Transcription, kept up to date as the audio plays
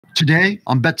Today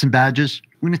on Bets and Badges,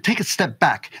 we're going to take a step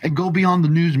back and go beyond the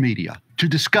news media to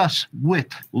discuss with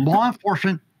law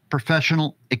enforcement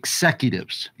professional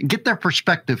executives and get their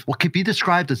perspective what could be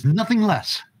described as nothing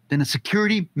less than a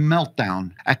security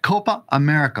meltdown at COPA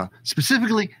America,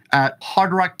 specifically at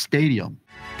Hard Rock Stadium.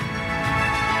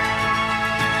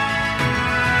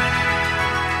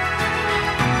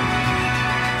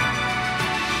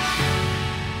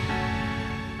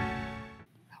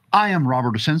 I am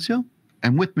Robert Asencio,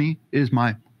 and with me is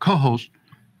my co-host,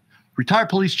 retired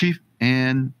police chief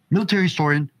and military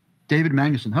historian, David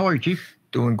Magnusson. How are you, Chief?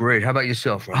 Doing great. How about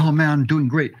yourself, Robert? Oh, man, doing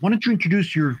great. Why don't you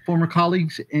introduce your former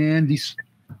colleagues and these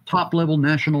top-level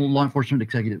national law enforcement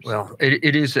executives? Well,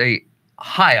 it is a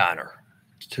high honor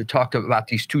to talk about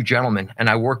these two gentlemen, and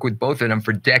I work with both of them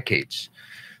for decades.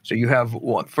 So you have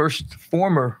first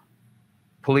former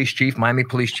police chief, Miami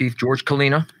Police Chief Jorge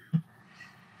Colina,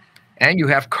 and you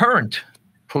have current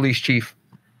police chief,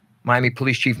 Miami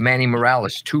Police Chief Manny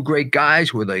Morales. Two great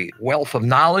guys with a wealth of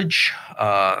knowledge.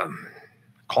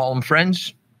 Call them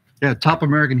friends. Yeah, top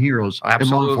American heroes.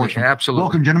 Absolutely, absolutely.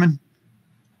 Welcome, gentlemen.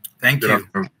 Thank you.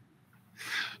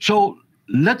 So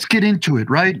let's get into it,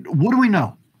 right? What do we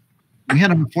know? We had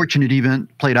an unfortunate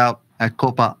event played out at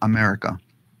Copa America,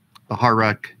 the Hard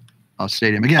Rock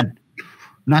Stadium. Again,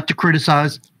 not to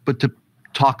criticize, but to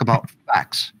talk about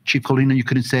facts. Chief Colina, you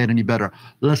couldn't say it any better.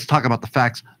 Let's talk about the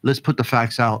facts. Let's put the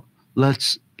facts out.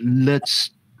 Let's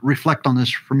reflect on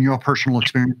this from your personal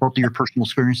experience, both of your personal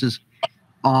experiences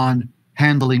on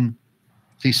handling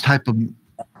these type of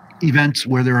events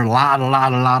where there are a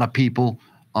lot of people,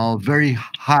 very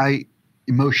high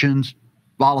emotions,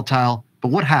 volatile. But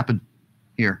what happened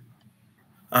here?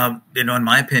 In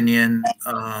my opinion,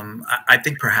 I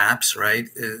think perhaps, right,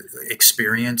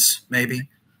 experience maybe.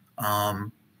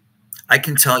 I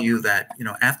can tell you that,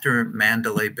 after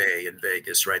Mandalay Bay in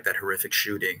Vegas, right, that horrific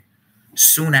shooting,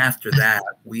 soon after that,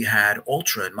 we had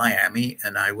Ultra in Miami,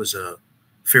 and I was a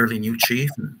fairly new chief.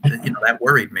 And, that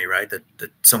worried me, right,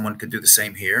 that someone could do the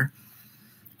same here.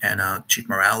 And Chief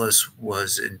Morales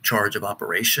was in charge of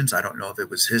operations. I don't know if it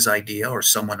was his idea or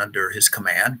someone under his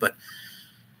command, but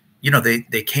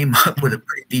they came up with a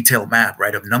pretty detailed map,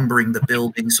 right, of numbering the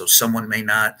buildings. So someone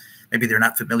maybe they're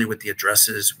not familiar with the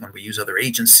addresses when we use other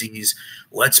agencies.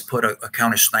 Let's put a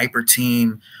counter sniper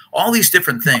team, all these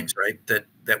different things, right,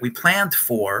 that we planned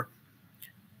for,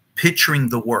 picturing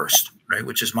the worst, right,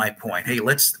 which is my point. Hey,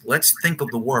 let's think of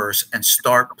the worst and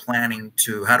start planning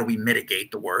to how do we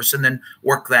mitigate the worst and then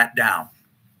work that down.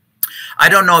 I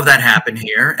don't know if that happened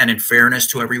here. And in fairness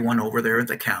to everyone over there at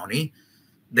the county,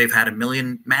 they've had a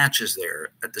million matches there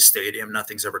at the stadium.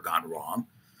 Nothing's ever gone wrong.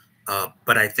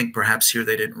 But I think perhaps here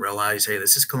they didn't realize, hey,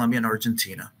 this is Colombia and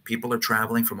Argentina. People are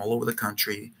traveling from all over the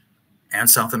country and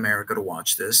South America to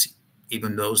watch this,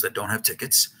 even those that don't have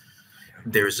tickets.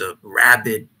 There's a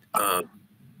rabid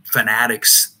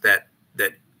fanatics that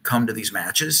come to these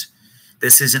matches.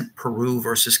 This isn't Peru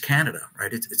versus Canada,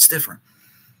 right? It's different.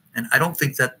 And I don't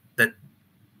think that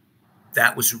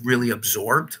was really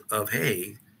absorbed of,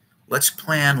 hey, let's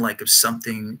plan like if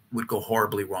something would go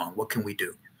horribly wrong, what can we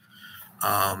do?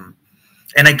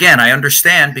 And again, I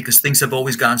understand because things have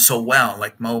always gone so well.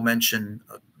 Like Mo mentioned,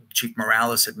 Chief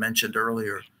Morales had mentioned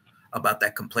earlier about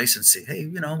that complacency. Hey,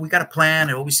 we got a plan.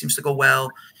 It always seems to go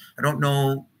well. I don't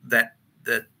know that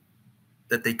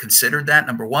they considered that,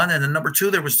 number one. And then number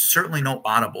two, there was certainly no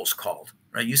audibles called,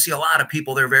 right? You see a lot of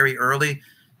people there very early.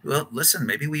 Well, listen,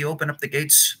 maybe we open up the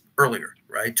gates earlier,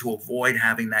 right, to avoid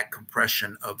having that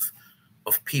compression of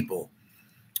people.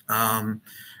 And,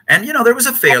 there was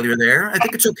a failure there. I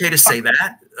think it's okay to say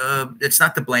that. It's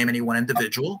not to blame any one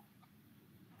individual.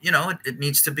 It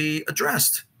needs to be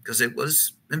addressed because it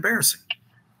was embarrassing.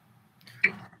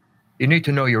 You need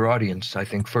to know your audience, I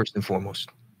think, first and foremost.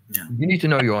 Yeah. You need to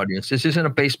know your audience. This isn't a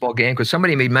baseball game because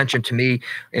somebody made mention to me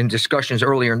in discussions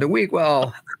earlier in the week,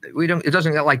 well, it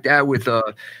doesn't get like that with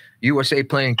USA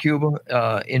playing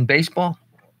Cuba in baseball.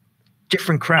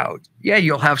 Different crowd. Yeah,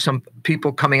 you'll have some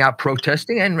people coming out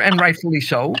protesting, and rightfully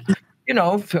so,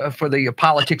 for the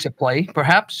politics at play,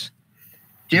 perhaps.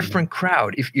 Different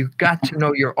crowd. If you've got to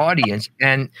know your audience,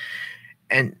 and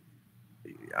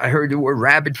I heard there were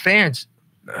rabid fans,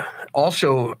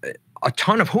 also a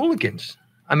ton of hooligans.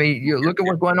 I mean, you look at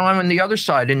what's going on the other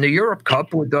side in the Europe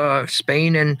Cup with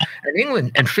Spain and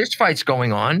England, and fistfights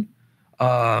going on.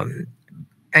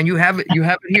 And you have it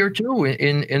here too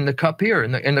in the cup here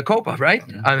in the Copa, right?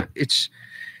 Yeah.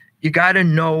 You got to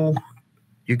know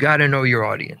your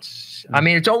audience. I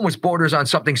mean, it's almost borders on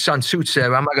something Sun Tzu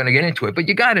said. I'm not going to get into it, but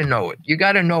you got to know it. You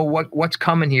got to know what's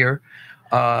coming here,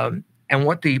 and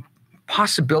what the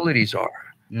possibilities are.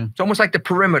 Yeah. It's almost like the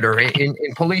perimeter in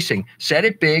policing. Set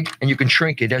it big, and you can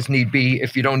shrink it as need be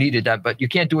if you don't need it. But you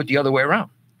can't do it the other way around.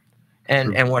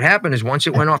 And what happened is once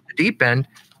it went off the deep end,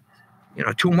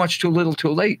 too much, too little,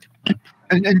 too late.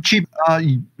 And Chief,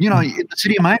 in the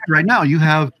city of Miami right now, you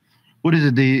have, what is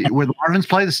it, where the Marlins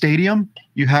play, the stadium?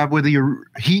 You have where the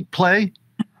Heat play.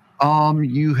 Do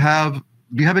you have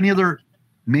any other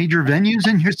major venues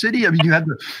in your city? I mean, you have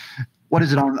what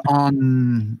is it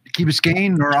on Key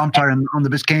Biscayne, or I'm sorry, on the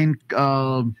Biscayne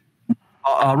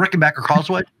Rickenbacker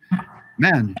Causeway?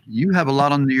 Man, you have a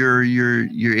lot on your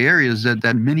areas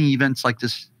that many events like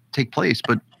this take place,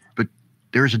 but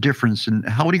there's a difference. And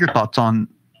what are your thoughts on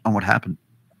what happened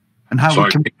and how we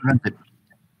can prevent it?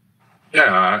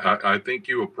 Yeah, I think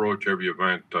you approach every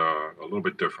event a little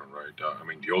bit different, right? I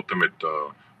mean, the ultimate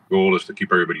goal is to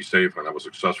keep everybody safe and have a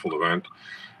successful event.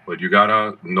 But you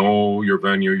gotta know your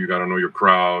venue, you gotta know your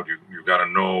crowd, you gotta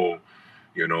know,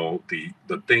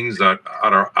 the things that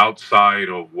are outside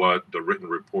of what the written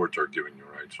reports are giving you,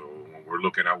 right? So when we're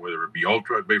looking at whether it be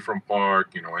Ultra at Bayfront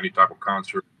Park, any type of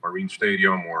concert, Marine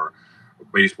Stadium, or a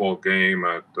baseball game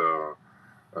at the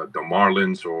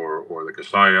Marlins or the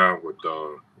Casaya with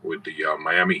the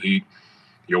Miami Heat,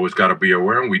 you always got to be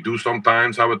aware. And we do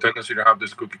sometimes have a tendency to have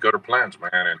this cookie cutter plans,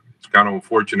 man. And it's kind of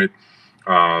unfortunate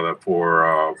that for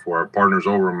our partners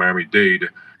over in Miami-Dade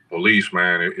police,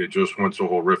 man, it just went so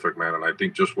horrific, man. And I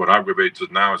think just what aggravates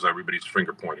it now is everybody's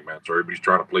finger pointing, man. So everybody's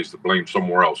trying to place the blame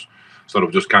somewhere else instead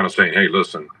of just kind of saying, hey,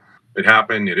 listen, it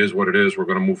happened. It is what it is. We're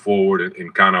going to move forward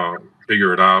and kind of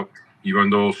figure it out. Even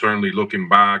though certainly looking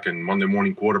back and Monday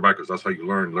morning quarterback, because that's how you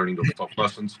learning those tough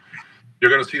lessons, you're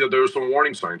going to see that there were some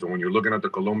warning signs. And when you're looking at the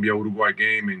Colombia-Uruguay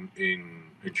game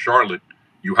in Charlotte,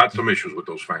 you had some issues with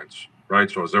those fans,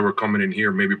 right? So as they were coming in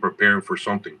here, maybe preparing for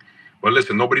something. But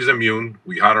listen, nobody's immune.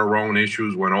 We had our own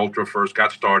issues when Ultra first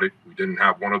got started. We didn't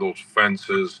have one of those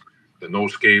fences, the no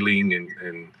scaling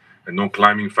and no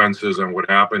climbing fences. And what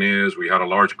happened is we had a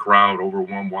large crowd over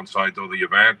one side of the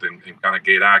event and kind of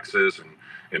gate access,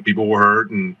 and people were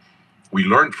hurt. And we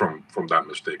learned from that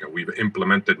mistake, and we've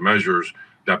implemented measures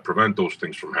that prevent those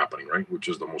things from happening, right? Which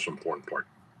is the most important part.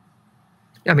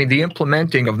 I mean, the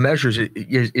implementing of measures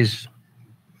is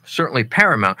certainly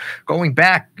paramount. You're going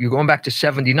back to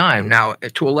 79. Now,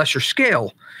 to a lesser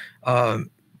scale,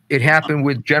 it happened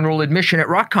with general admission at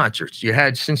rock concerts. You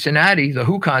had Cincinnati, the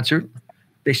Who concert.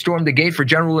 They stormed the gate for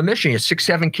general admission. You had 6,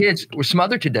 7 kids were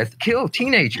smothered to death, killed,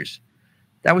 teenagers.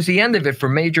 That was the end of it for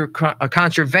major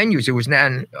concert venues. It was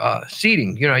then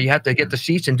seating. You had to get the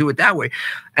seats and do it that way.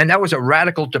 And that was a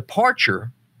radical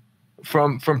departure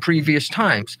from previous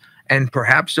times. And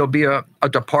perhaps there'll be a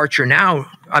departure now.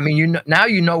 I mean, now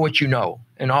you know what you know.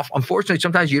 And unfortunately,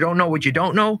 sometimes you don't know what you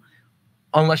don't know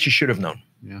unless you should have known.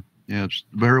 Yeah, it's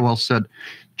very well said.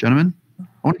 Gentlemen, I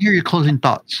want to hear your closing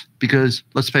thoughts, because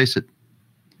let's face it,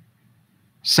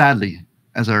 sadly,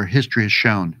 as our history has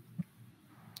shown,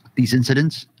 these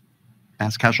incidents,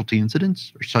 mass casualty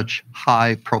incidents, or such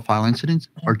high-profile incidents,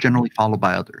 are generally followed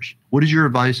by others. What is your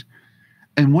advice,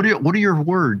 and what are your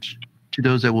words to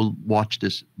those that will watch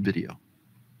this video?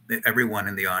 Everyone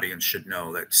in the audience should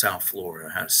know that South Florida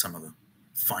has some of the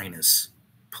finest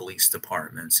police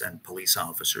departments and police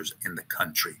officers in the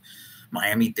country.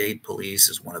 Miami-Dade Police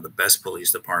is one of the best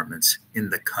police departments in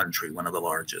the country, one of the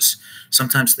largest.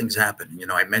 Sometimes things happen.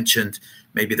 I mentioned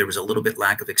maybe there was a little bit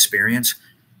lack of experience.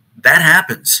 That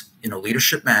happens.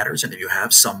 Leadership matters. And if you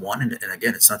have someone, and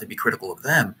again, it's not to be critical of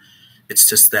them, it's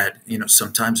just that,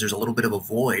 sometimes there's a little bit of a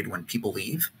void when people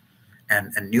leave,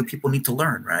 and new people need to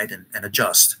learn, right, and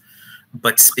adjust.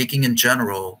 But speaking in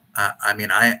general,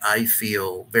 I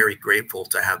feel very grateful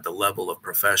to have the level of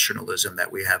professionalism that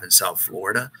we have in South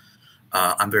Florida.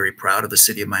 I'm very proud of the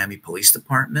City of Miami Police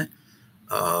Department.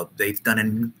 They've done an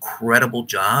incredible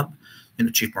job.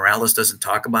 Chief Morales doesn't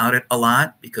talk about it a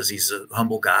lot because he's a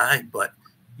humble guy, but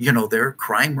their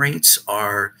crime rates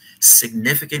are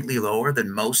significantly lower than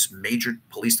most major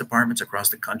police departments across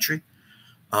the country.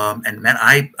 And man,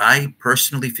 I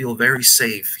personally feel very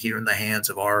safe here in the hands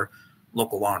of our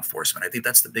local law enforcement. I think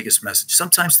that's the biggest message.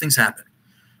 Sometimes things happen,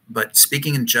 but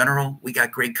speaking in general, we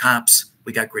got great cops,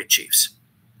 we got great chiefs.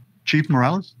 Chief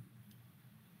Morales?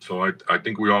 So I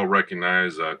think we all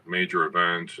recognize that major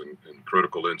events and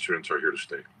critical incidents are here to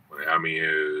stay. Miami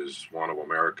is one of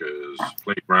America's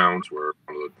playgrounds. We're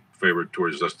one of the favorite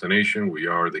tourist destinations. We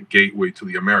are the gateway to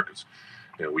the Americas.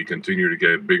 And we continue to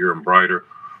get bigger and brighter,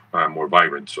 more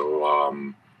vibrant. So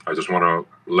I just want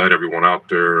to let everyone out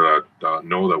there that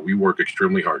know that we work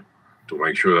extremely hard to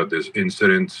make sure that these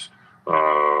incidents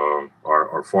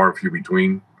are far and few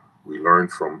between. We learn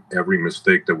from every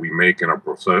mistake that we make in our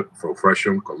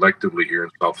profession collectively here in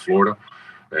South Florida.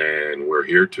 and we're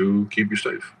here to keep you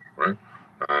safe, right?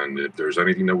 And if there's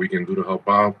anything that we can do to help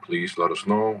out, please let us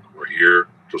know. We're here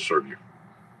to serve you.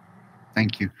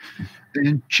 Thank you.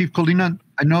 And Chief Colina,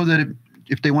 I know that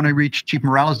if they want to reach Chief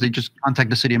Morales, they just contact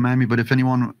the city of Miami. But if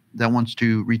anyone that wants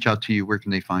to reach out to you, where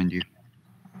can they find you?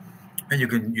 And you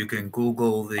can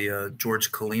Google the Jorge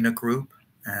Colina group,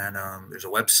 and there's a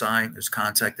website, there's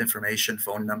contact information,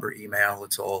 phone number, email.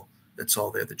 It's all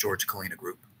there. The Jorge Colina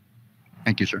group.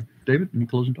 Thank you, sir. David, any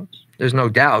closing thoughts? There's no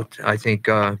doubt. I think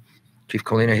Chief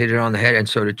Colina hit it on the head, and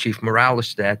so did Chief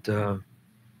Morales. That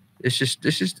this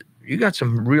is you got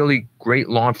some really great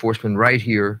law enforcement right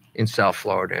here in South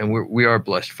Florida, and we are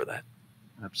blessed for that.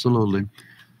 Absolutely.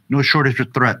 No shortage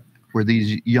of threat where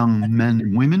these young men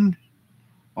and women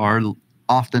are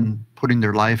often putting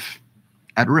their life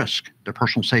at risk, their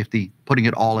personal safety, putting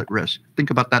it all at risk. Think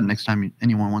about that next time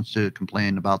anyone wants to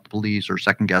complain about the police or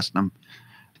second guess them.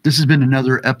 This has been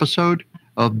another episode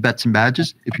of Bets and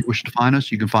Badges. If you wish to find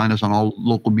us, you can find us on all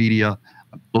local media,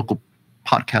 local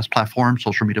podcast platforms,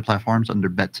 social media platforms under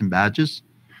Bets and Badges,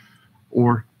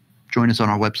 or join us on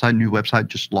our website. New website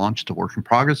just launched, a work in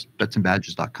progress,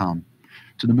 betsandbadges.com.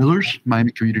 To the Millers,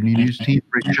 Miami Community News team,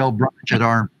 Rachel Brunch at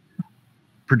our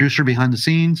producer behind the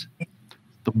scenes,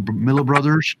 the Miller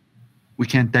brothers, we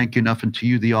can't thank you enough, and to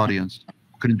you, the audience,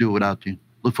 couldn't do it without you.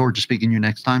 Look forward to speaking to you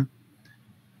next time.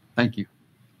 Thank you.